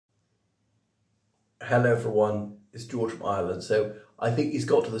Hello everyone, it's George from Ireland. So I think he's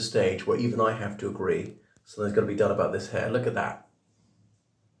got to the stage where even I have to agree something's got to be done about this hair. Look at that.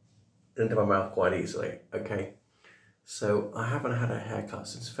 Into my mouth quite easily, okay? So I haven't had a haircut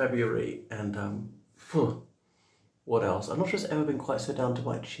since February and what else? I'm not sure it's ever been quite so down to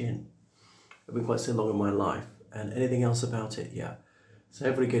my chin. I've been quite so long in my life, and anything else about it, yeah. So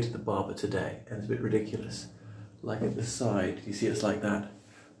everybody go to the barber today, and it's a bit ridiculous. Like at the side, you see it's like that.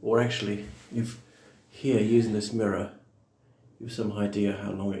 Or actually, here, using this mirror, you have some idea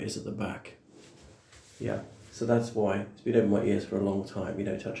how long it is at the back. Yeah, so that's why it's been over my ears for a long time, you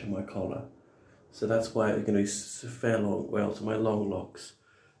know, touching my collar. So that's why it's going to be fair long, well, to my long locks,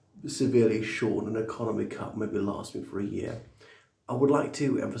 severely short, an economy cut, maybe last me for a year. I would like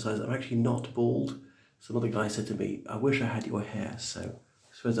to emphasise I'm actually not bald. Some other guy said to me, I wish I had your hair, so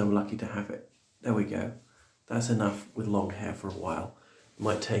I suppose I'm lucky to have it. There we go. That's enough with long hair for a while. It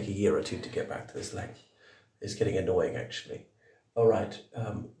might take a year or two to get back to this length. It's getting annoying, actually. All right,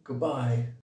 goodbye.